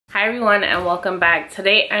Hi everyone and welcome back.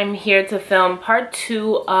 Today I'm here to film part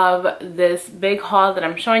 2 of this big haul that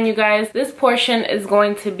I'm showing you guys. This portion is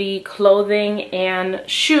going to be clothing and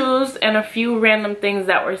shoes and a few random things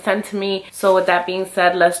that were sent to me. So with that being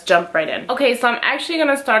said, let's jump right in. Okay, so I'm actually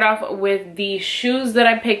gonna start off with the shoes that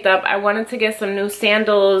I picked up. I wanted to get some new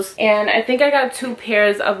sandals and I think I got 2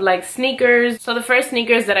 pairs of like sneakers. So the first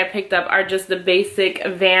sneakers that I picked up are just the basic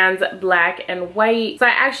Vans black and white. So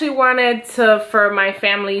I actually wanted for my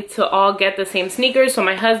family to all get the same sneakers, so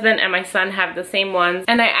my husband and my son have the same ones,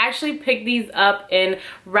 and I actually picked these up in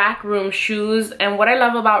Rack Room Shoes. And what I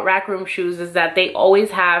love about Rack Room Shoes is that they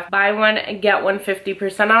always have buy one get one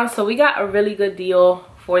 50% off, so we got a really good deal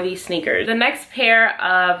for these sneakers. The next pair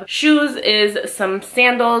of shoes is some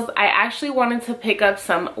sandals. I actually wanted to pick up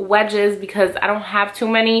some wedges because I don't have too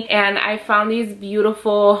many, and I found these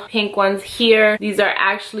beautiful pink ones here. These are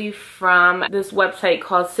actually from this website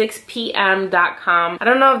called 6pm.com. I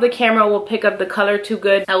don't know if the camera will pick up the color too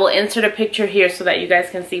good. I will insert a picture here so that you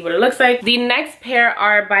guys can see what it looks like. The next pair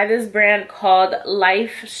are by this brand called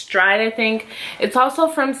Life Stride, I think. It's also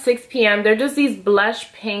from 6pm. They're just these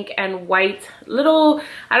blush pink and white little,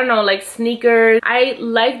 I don't know, like sneakers. I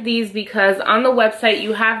like these because on the website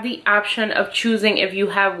you have the option of choosing if you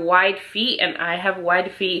have wide feet, and I have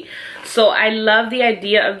wide feet. So I love the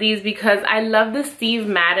idea of these because I love the Steve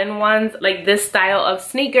Madden ones, like this style of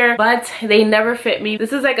sneaker, but they never fit me.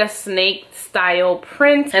 This is like a snake style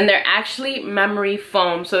print and they're actually memory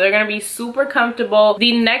foam, so they're gonna be super comfortable.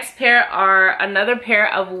 The next pair are another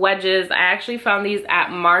pair of wedges. I actually found these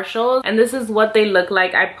at Marshall's and this is what they look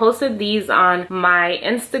like. I posted these on my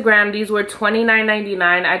Instagram. These were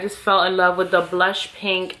 $29.99. I just fell in love with the blush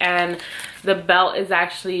pink, and the belt is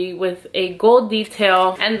actually with a gold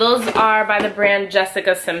detail, and those are by the brand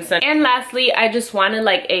Jessica Simpson. And lastly, I just wanted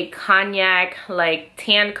like a cognac like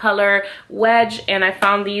tan color wedge, and I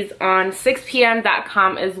found these on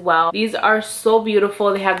 6pm.com as well. These are so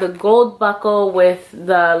beautiful. They have the gold buckle with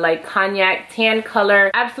the like cognac tan color.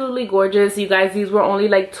 Absolutely gorgeous, you guys. These were only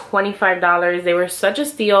like $25. They were such a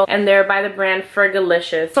steal, and they're by the brand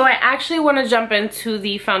Fergalicious. So I actually want to jump into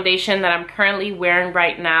the foundation that I'm currently wearing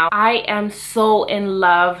right now. I am so in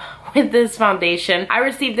love with this foundation. I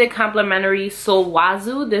received it complimentary, so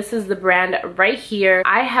Wazoo, this is the brand right here.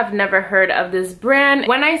 I have never heard of this brand.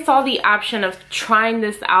 When I saw the option of trying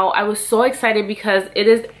this out, I was so excited because it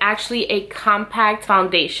is actually a compact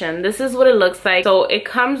foundation. This is what it looks like. So it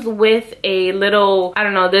comes with a little, I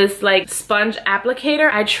don't know, this like sponge applicator.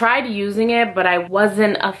 I tried using it, but I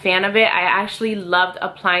wasn't a fan of it. I actually loved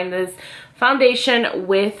applying this foundation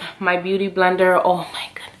with my beauty blender. Oh my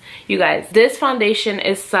goodness. You guys, this foundation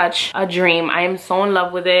is such a dream. I am so in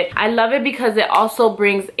love with it. I love it because it also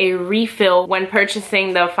brings a refill when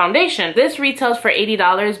purchasing the foundation. This retails for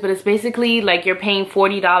 $80, but it's basically like you're paying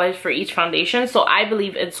 $40 for each foundation. So I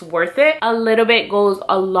believe it's worth it. A little bit goes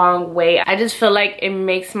a long way. I just feel like it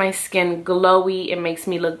makes my skin glowy. It makes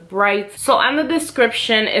me look bright. So on the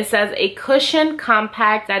description, it says a cushion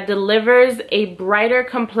compact that delivers a brighter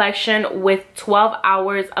complexion with 12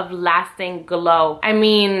 hours of lasting glow. I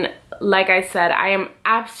mean, like I said, I am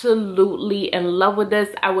absolutely in love with this.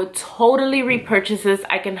 I would totally repurchase this.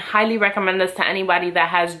 I can highly recommend this to anybody that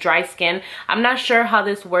has dry skin. I'm not sure how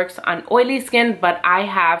this works on oily skin, but I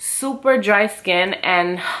have super dry skin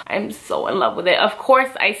and I'm so in love with it. Of course,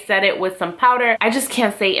 I set it with some powder. I just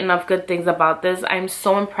can't say enough good things about this. I'm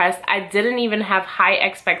so impressed. I didn't even have high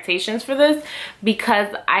expectations for this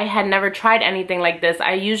because I had never tried anything like this.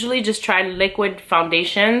 I usually just try liquid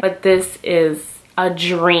foundation, but this is a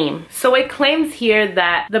dream. So it claims here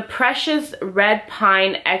that the precious red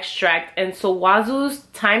pine extract and Wazoo's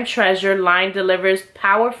Time Treasure line delivers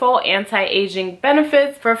powerful anti-aging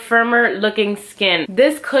benefits for firmer looking skin.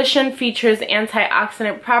 This cushion features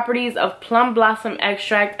antioxidant properties of plum blossom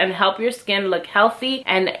extract and help your skin look healthy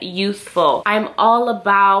and youthful. I'm all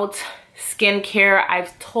about skincare.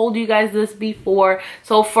 I've told you guys this before.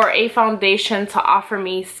 So for a foundation to offer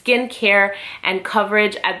me skincare and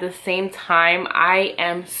coverage at the same time, I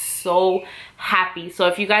am so happy. So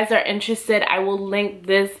if you guys are interested, I will link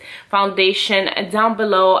this foundation down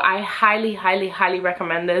below. I highly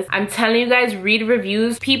recommend this. I'm telling you guys, read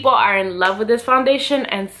reviews. People are in love with this foundation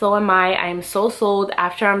and so am I. I am so sold.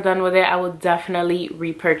 After I'm done with it, I will definitely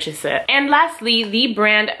repurchase it. And lastly, the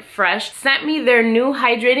brand Fresh sent me their new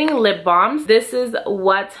hydrating lip balms. This is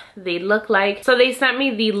what they look like. So they sent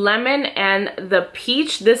me the lemon and the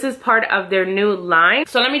peach. This is part of their new line.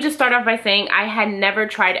 So let me just start off by saying I had never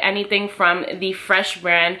tried anything from the Fresh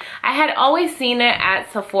brand. I had always seen it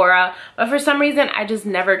at Sephora, but for some reason I just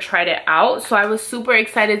never tried it out. So I was super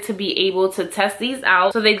excited to be able to test these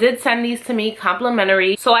out. So they did send these to me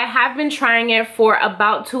complimentary. So I have been trying it for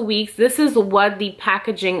about 2 weeks. This is what the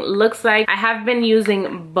packaging looks like. I have been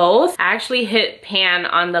using both. I actually hit pan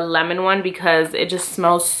on the lemon one because it just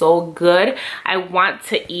smells so good. I want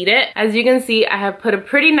to eat it. As you can see, I have put a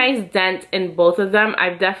pretty nice dent in both of them.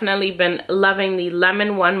 I've definitely been loving the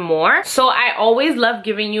lemon one more. So I always love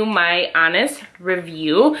giving you my honest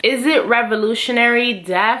review. Is it revolutionary?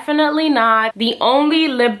 Definitely not. The only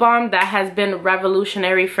lip balm that has been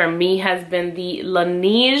revolutionary for me has been the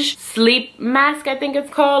Laneige sleep mask, I think it's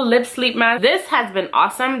called, lip sleep mask. This has been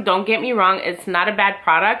awesome. Don't get me wrong, it's not a bad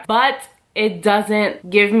product, but it doesn't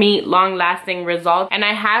give me long-lasting results, and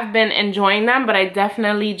I have been enjoying them, but I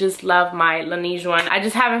definitely just love my Laneige one. I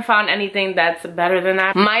just haven't found anything that's better than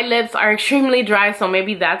that. My lips are extremely dry, so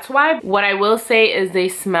maybe that's why. What I will say is they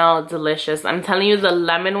smell delicious. I'm telling you, the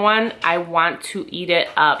lemon one, I want to eat it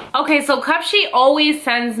up. Okay, so CUPSHE always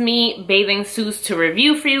sends me bathing suits to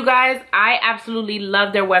review for you guys. I absolutely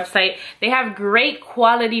love their website. They have great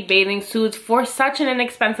quality bathing suits for such an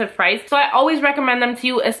inexpensive price, so I always recommend them to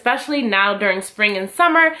you, especially now during spring and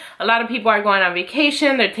summer. A lot of people are going on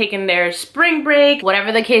vacation, they're taking their spring break,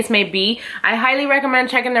 whatever the case may be. I highly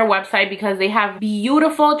recommend checking their website because they have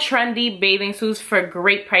beautiful trendy bathing suits for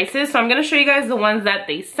great prices. So I'm going to show you guys the ones that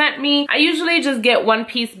they sent me. I usually just get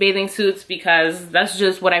one-piece bathing suits because that's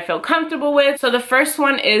just what I feel comfortable with. So the first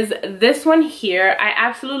one is this one here. I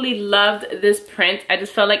absolutely loved this print. I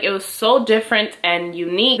just felt like it was so different and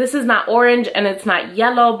unique. This is not orange and it's not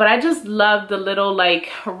yellow, but I just love the little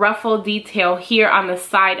like ruffle detail here on the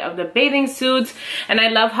side of the bathing suits, and I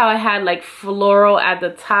love how I had like floral at the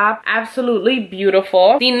top. Absolutely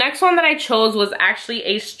beautiful. The next one that I chose was actually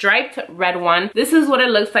a striped red one. This is what it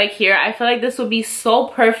looks like here. I feel like this would be so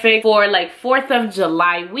perfect for like 4th of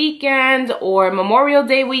July weekend or Memorial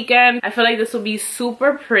Day weekend. I feel like this would be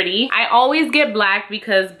super pretty. I always get black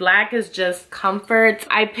because black is just comfort.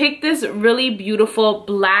 I picked this really beautiful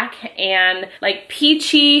black and like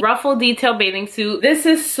peachy ruffle detail bathing suit. This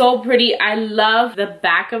is so pretty. I love the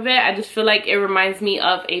back of it. I just feel like it reminds me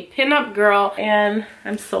of a pinup girl, and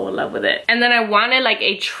I'm so in love with it. And then I wanted like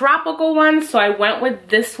a tropical one, so I went with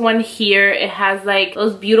this one here. It has like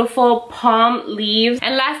those beautiful palm leaves.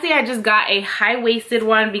 And lastly, I just got a high-waisted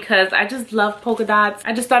one because I just love polka dots.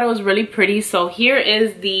 I just thought it was really pretty. So here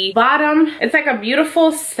is the bottom. It's like a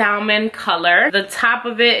beautiful salmon color. The top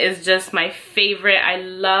of it is just my favorite. I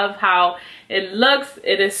love how it looks.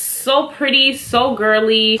 It is so pretty, so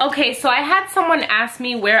girly. Okay, so I had someone ask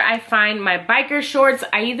me where I find my biker shorts.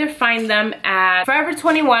 I either find them at Forever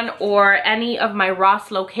 21 or any of my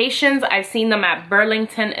Ross locations. I've seen them at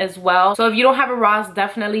Burlington as well. So if you don't have a Ross,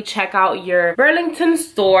 definitely check out your Burlington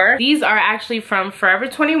store. These are actually from Forever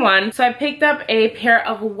 21. So I picked up a pair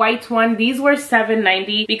of white ones. These were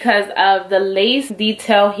 $7.90 because of the lace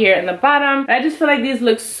detail here in the bottom. I just feel like these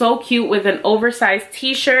look so cute with an oversized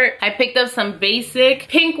t-shirt. I picked up some basic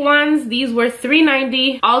pink ones. These were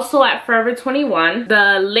 $3.90, also at Forever 21.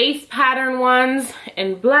 The lace pattern ones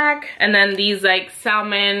in black, and then these like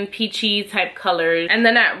salmon peachy type colors. And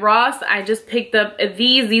then at Ross, I just picked up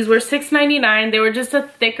these were $6.99. They were just a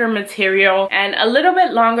thicker material and a little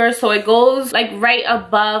bit longer, so it goes like right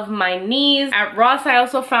above my knees. At Ross, I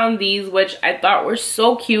also found these, which I thought were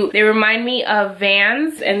so cute. They remind me of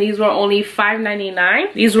Vans, and these were only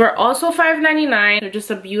 $5.99. These were also $5.99. They're just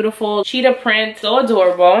a beautiful cheetah print, so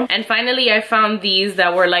adorable. And finally, I found these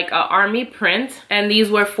that were like a army print, and these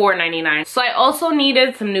were $4.99. So I also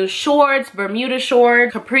needed some new shorts, Bermuda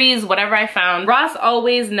shorts, capris, whatever I found. Ross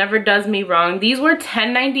always never does me wrong. These were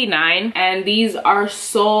 $10.99, and these are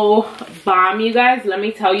so bomb, you guys. Let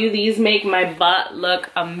me tell you, these make my butt look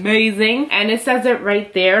amazing, and it says it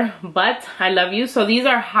right there, but I love you. So these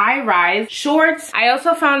are high-rise shorts. I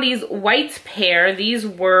also found these white pair. These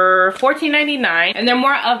were $14.99, and they're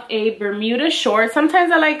more of a Bermuda short.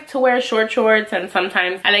 Sometimes I like to wear short shorts, and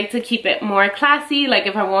sometimes I like to keep it more classy, like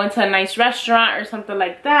if I'm going to a nice restaurant or something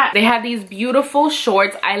like that. They had these beautiful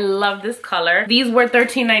shorts. I love this color. These were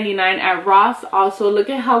 $13.99 at Ross. Also, look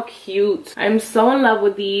at how cute. I'm so in love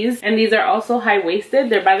with these, and these are also high-waisted.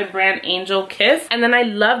 They're by the brand Angel Kiss, and then I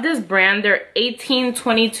love this brand. They're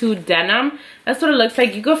 1822 denim. That's what it looks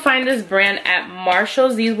like. You could find this brand at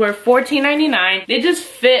Marshall's. These were $14.99. They just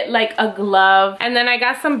fit like a glove. And then I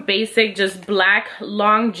got some basic just black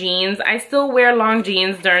long jeans. I still wear long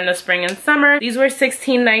jeans during the spring and summer. These were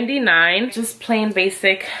 $16.99. Just plain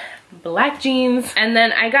basic black jeans. And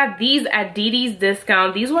then I got these at Didi's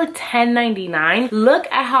discount. These were $10.99. Look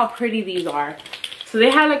at how pretty these are. So they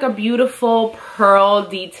have like a beautiful pearl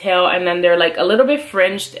detail, and then they're like a little bit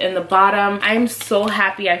fringed in the bottom. I'm so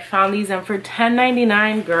happy I found these, and for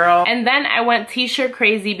 $10.99, girl. And then I went t-shirt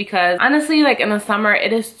crazy because honestly, like in the summer,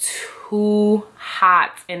 it is too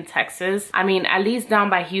hot in Texas. I mean, at least down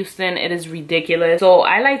by Houston, it is ridiculous. So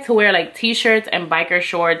I like to wear like t-shirts and biker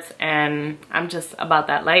shorts, and I'm just about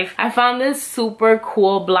that life. I found this super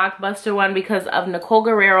cool Blockbuster one because of Nicole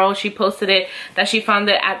Guerrero. She posted it that she found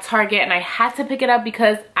it at Target, and I had to pick it up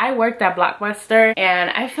because I worked at Blockbuster, and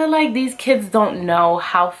I feel like these kids don't know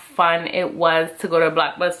how fun it was to go to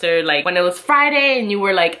Blockbuster, like when it was Friday and you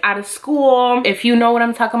were like out of school. If you know what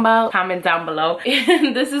I'm talking about, comment down below.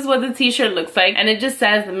 And this is what the t-shirt looks like, and it just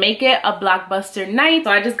says make it a Blockbuster night.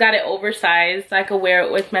 So I just got it oversized so I could wear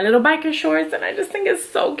it with my little biker shorts, and I just think it's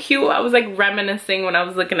so cute. I was like reminiscing when I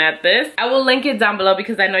was looking at this. I will link it down below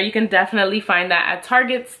because I know you can definitely find that at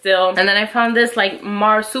Target still. And then I found this like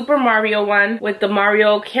Super Mario one with the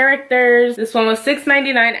Mario characters. This one was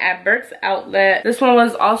 $6.99 at Burke's Outlet. This one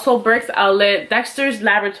was also Burke's Outlet. Dexter's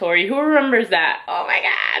Laboratory, who remembers that? Oh my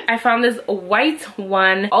god. I found this white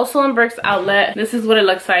one also in Burke's Outlet. This is what it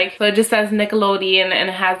looks like. So it just says Nickelodeon, and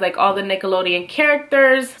it has like all the Nickelodeon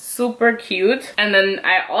characters. Super cute. And then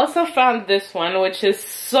I also found this one, which is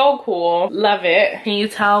so cool. Love it. Can you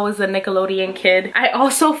tell I was a Nickelodeon kid? I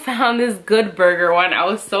also found this Good Burger one. I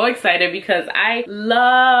was so excited because I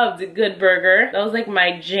loved Good Burger. That was like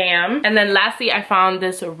my jam. And then lastly, I found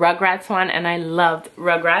this Rugrats one, and I loved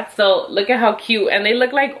Rugrats. So look at how cute, and they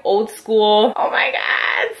look like old school. Oh my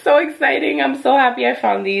god, so exciting. I'm so happy I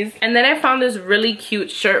found these. And then I found this really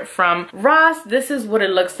cute shirt from Ross. This is what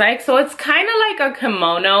it looks like. So it's kind of like a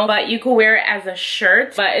kimono, but you could wear it as a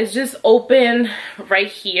shirt, but it's just open right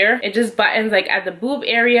here. It just buttons like at the boob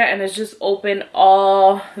area, and it's just open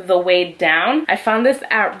all the way down. I found this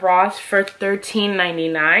at Ross for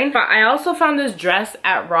 $13.99, but I also found this dress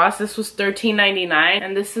at Ross. This was $13.99,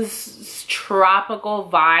 and this is tropical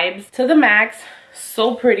vibes to the max.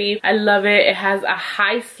 So pretty. I love it. It has a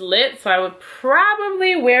high slit, so I would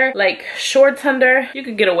probably wear like shorts under. You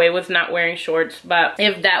could get away with not wearing shorts, but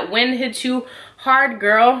if that wind hits you hard,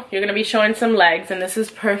 girl, you're gonna be showing some legs, and this is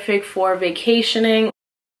perfect for vacationing